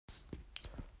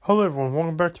Hello everyone,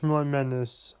 welcome back to My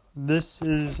Madness. This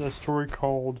is a story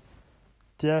called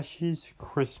Dashie's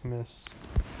Christmas.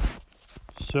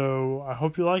 So, I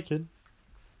hope you like it.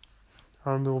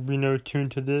 There will be no tune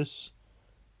to this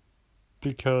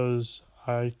because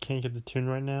I can't get the tune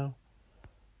right now.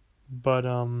 But,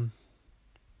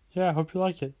 yeah, I hope you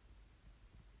like it.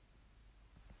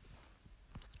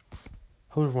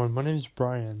 Hello everyone, my name is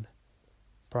Brian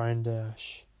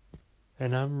Dash,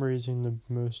 and I'm raising the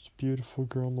most beautiful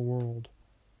girl in the world,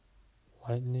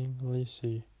 Lightning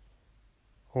Lacey,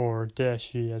 or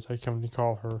Dashie as I come to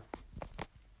call her,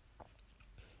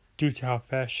 due to how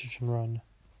fast she can run.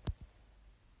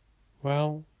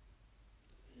 Well,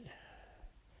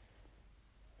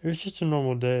 it was just a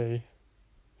normal day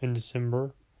in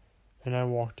December, and I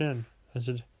walked in. I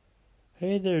said,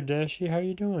 "Hey there, Dashie, how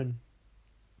you doing?"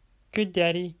 "Good,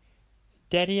 Daddy.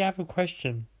 Daddy, I have a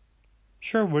question."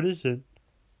 "Sure, what is it?"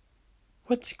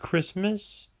 "What's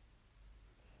Christmas?"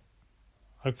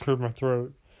 I cleared my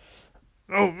throat.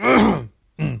 "Oh,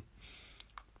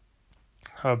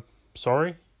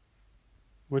 sorry?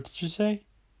 What did you say?"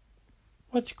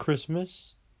 "What's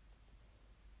Christmas?"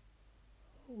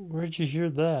 "Where'd you hear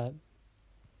that?"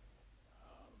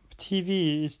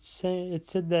 "TV, it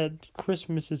said that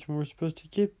Christmas is when we're supposed to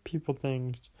give people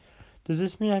things. Does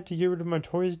this mean I have to get rid of my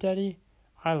toys, Daddy?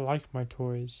 I like my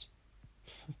toys."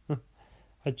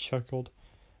 I chuckled.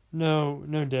 No,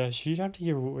 Dash, you don't have to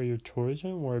give away your toys.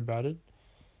 Don't worry about it.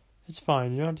 It's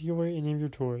fine. You don't have to give away any of your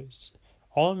toys.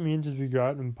 All it means is we go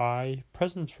out and buy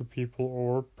presents for people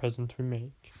or presents we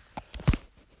make.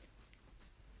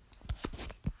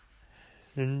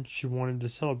 And she wanted to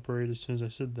celebrate as soon as I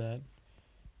said that.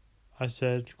 I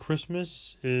said,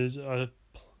 Christmas is a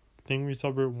thing we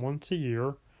celebrate once a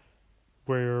year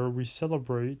where we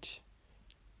celebrate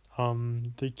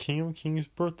the King of Kings'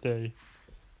 birthday,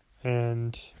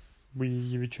 and we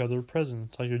give each other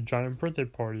presents, like a giant birthday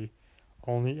party,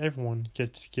 only everyone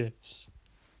gets gifts.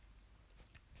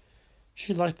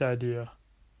 She liked the idea,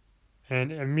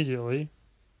 and immediately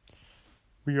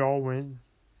I went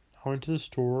to the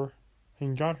store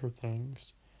and got her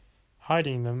things,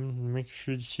 hiding them and making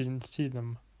sure she didn't see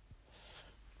them.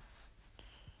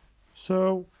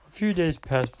 So, a few days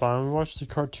passed by, and we watched the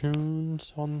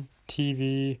cartoons on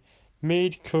TV,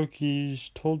 made cookies,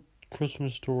 told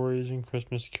Christmas stories and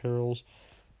Christmas carols.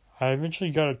 I eventually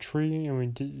got a tree, and we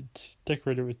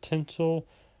decorated with tinsel,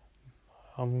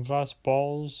 glass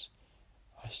balls,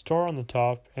 a star on the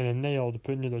top, and a nail to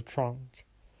put near the trunk.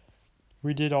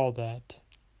 We did all that.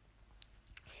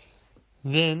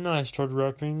 Then I started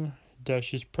wrapping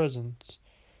Dashie's presents.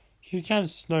 He kind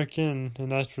of snuck in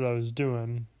and asked what I was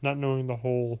doing, not knowing the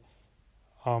whole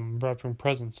wrapping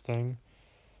presents thing.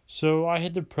 So I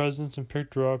hid the presents and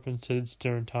picked her up and said it's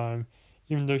dinner time,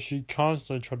 even though she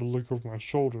constantly tried to look over my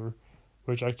shoulder,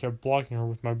 which I kept blocking her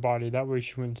with my body. That way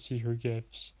she wouldn't see her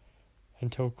gifts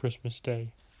until Christmas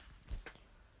Day.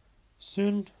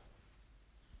 Soon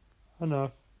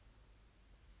enough,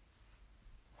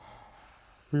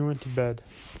 we went to bed.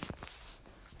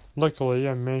 Luckily,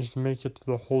 I managed to make it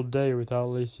through the whole day without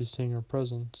Lacey seeing her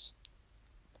presents.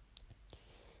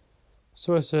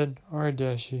 So I said, "Alright,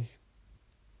 Dashie,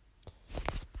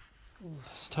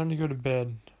 it's time to go to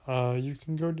bed. You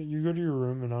go to your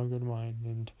room and I'll go to mine.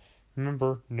 And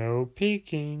remember, no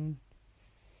peeking."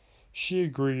 She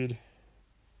agreed.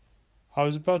 I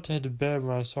was about to head to bed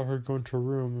when I saw her go into her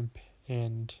room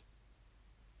and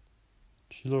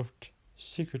she looked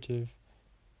secretive.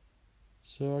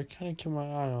 So I kind of kept my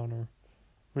eye on her.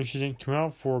 When she didn't come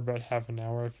out for about half an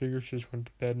hour, I figured she just went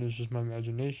to bed and it was just my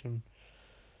imagination.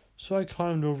 So I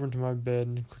climbed over into my bed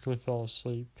and quickly fell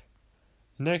asleep.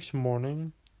 The next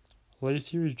morning,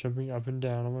 Lacey was jumping up and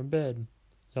down on my bed,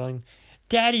 yelling,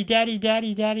 "Daddy, Daddy,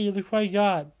 Daddy, Daddy, look what I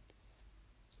got."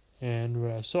 And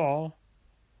what I saw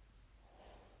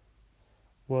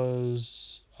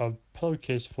was a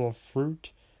pillowcase full of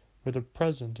fruit with a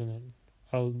present in it,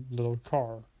 a little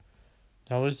car.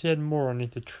 Now, Lacey had more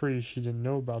underneath the tree. She didn't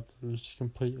know about those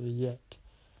completely yet.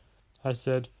 I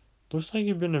said, "Looks like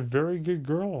you've been a very good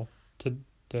girl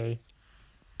today."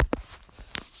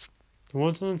 The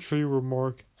ones on the tree were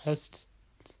marked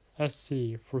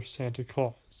SC for Santa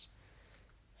Claus.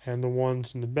 And the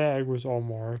ones in the bag was all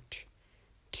marked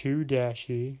to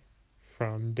Dashie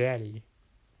from Daddy.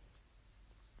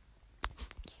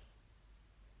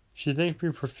 She thanked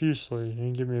me profusely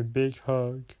and gave me a big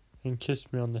hug and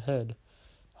kissed me on the head.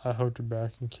 I hugged her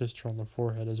back and kissed her on the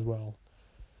forehead as well.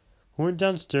 We went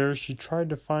downstairs. She tried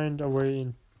to find a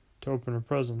way to open her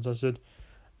presents. I said,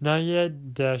 "Not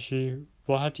yet, Dashie.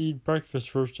 We'll have to eat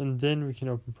breakfast first and then we can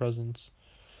open presents."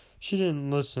 She didn't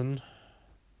listen.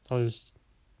 At least,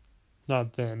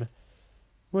 Not then.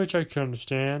 Which I could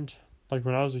understand. Like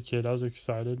when I was a kid, I was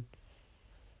excited.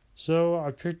 So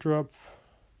I picked her up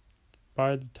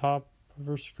by the top of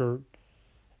her skirt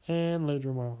and laid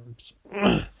her in my arms.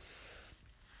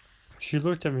 She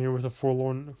looked at me with a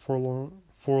forlorn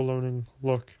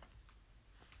look.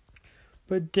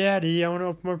 "But Daddy, I want to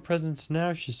open my presents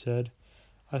now," she said.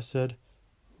 I said,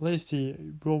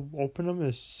 "Lacey, we'll open them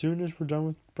as soon as we're done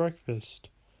with breakfast.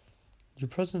 Your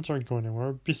presents aren't going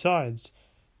anywhere. Besides,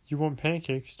 you want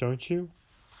pancakes, don't you?"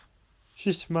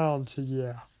 She smiled and said,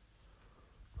 "Yeah."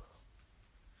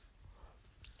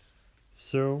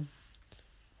 So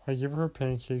I gave her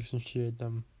pancakes and she ate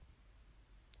them.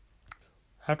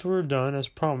 After we were done, as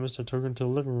promised, I took her into the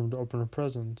living room to open her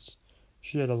presents.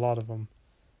 She had a lot of them.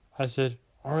 I said,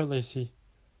 "All right, Lacey,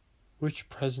 which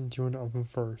present do you want to open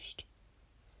first?"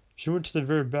 She went to the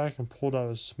very back and pulled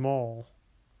out a small,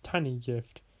 tiny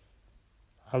gift.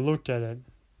 I looked at it.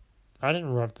 I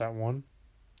didn't wrap that one.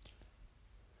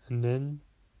 And then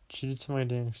she did something I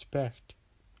didn't expect.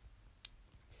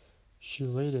 She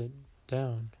laid it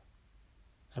down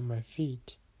at my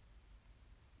feet.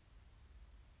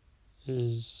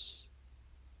 Is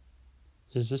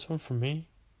this one for me?"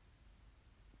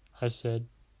 I said.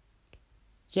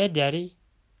 "Yeah, Daddy."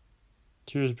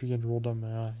 Tears began to roll down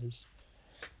my eyes.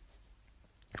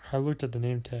 I looked at the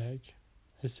name tag.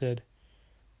 It said,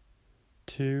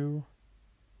 "To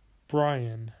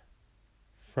Brian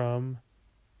from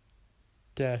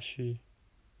Dashie."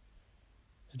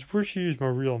 It's where she used my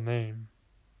real name.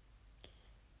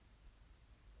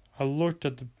 I looked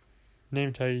at the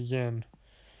name tag again.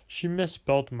 She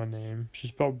misspelled my name. She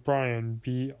spelled Brian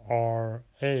Brain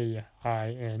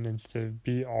instead of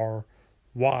Bryin,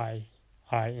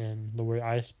 the way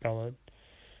I spell it.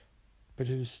 But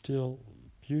it was still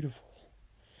beautiful.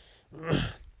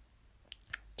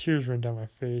 Tears ran down my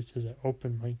face as I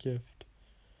opened my gift.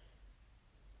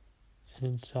 And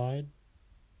inside,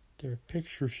 there were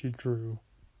pictures she drew.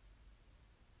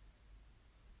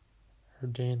 Her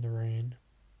day in the rain.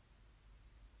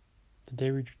 The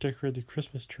day we decorated the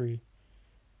Christmas tree.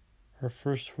 Her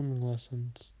first swimming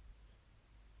lessons.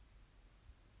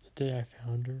 The day I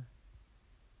found her.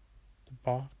 The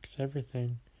box,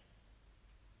 everything.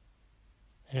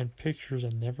 And pictures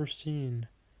I'd never seen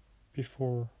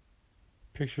before.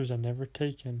 Pictures I'd never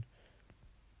taken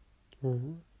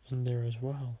were in there as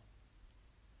well.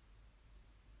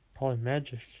 Probably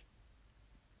magic.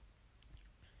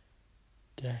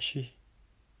 Dashie,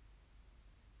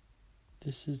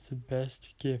 this is the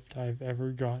best gift I've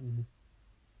ever gotten.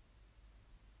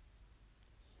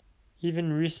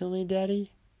 Even recently,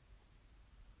 Daddy?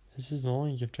 This is the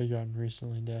only gift I've gotten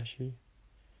recently, Dashie.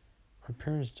 My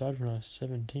parents died when I was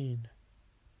 17.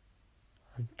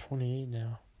 I'm 28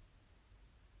 now.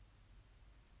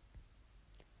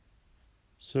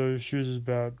 So she was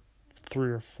about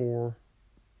 3 or 4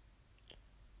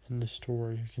 in the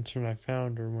story, considering I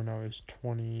found her when I was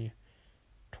 22.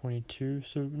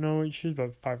 So, no, wait, she was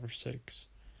about 5 or 6.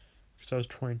 Because I was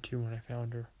 22 when I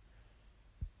found her.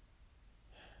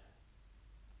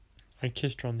 I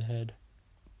kissed her on the head.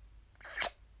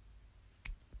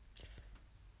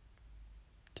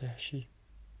 Dashie,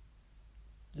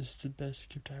 this is the best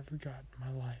gift I ever got in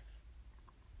my life.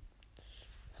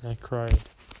 And I cried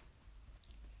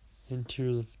in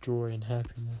tears of joy and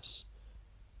happiness.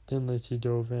 Then Lacey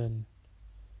dove in.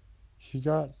 She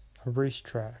got a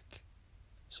racetrack,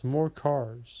 some more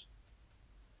cars.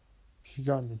 She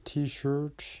got a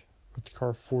t-shirt with the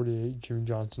car 48, Jimmy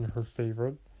Johnson, her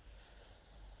favorite.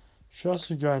 She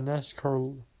also got a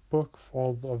NASCAR book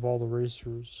of all the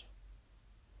racers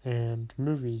and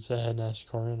movies that had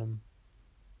NASCAR in them.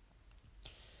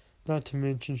 Not to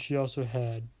mention, she also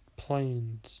had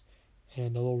planes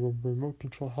and a little remote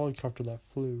control helicopter that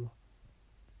flew.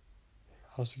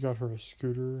 I also got her a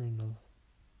scooter and a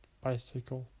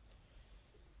bicycle.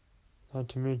 Not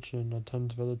to mention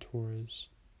tons of other toys.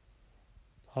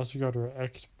 I also got her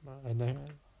an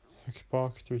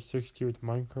Xbox 360 with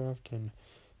Minecraft and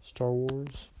Star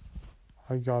Wars.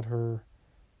 I got her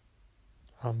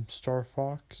Star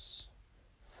Fox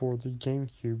for the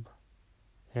GameCube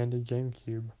and a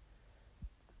GameCube.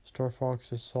 Star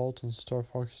Fox Assault and Star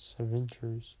Fox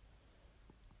Adventures.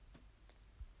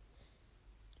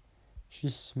 She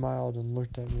smiled and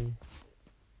looked at me,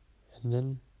 and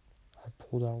then I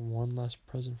pulled out one last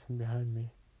present from behind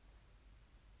me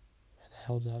and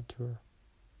held it out to her.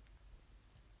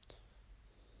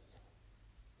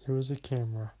 It was a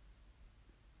camera,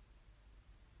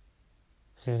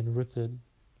 and with it,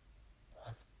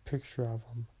 a picture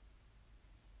album,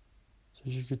 so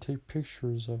she could take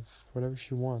pictures of whatever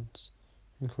she wants,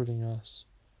 including us.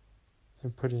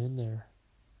 and put it in there.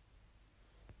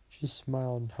 She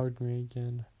smiled and hugged me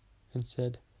again and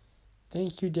said,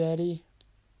 "Thank you, Daddy."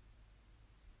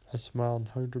 I smiled and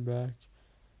hugged her back.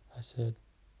 I said,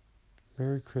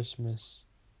 "Merry Christmas.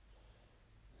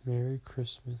 Merry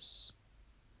Christmas,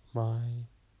 my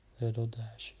little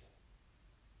Dashie."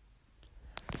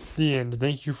 The end.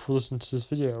 Thank you for listening to this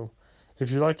video.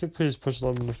 If you liked it, please push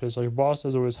love in the face. Like boss,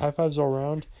 as always, high fives all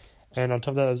around. And on top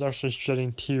of that, I was actually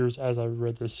shedding tears as I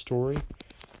read this story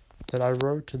that I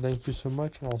wrote. And thank you so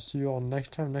much. And I'll see you all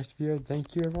next video.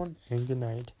 Thank you, everyone, and good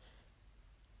night.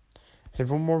 If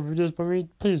you want more videos by me,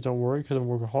 please don't worry, because I'm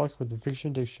a workaholic with a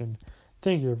fiction addiction.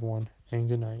 Thank you, everyone, and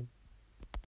good night.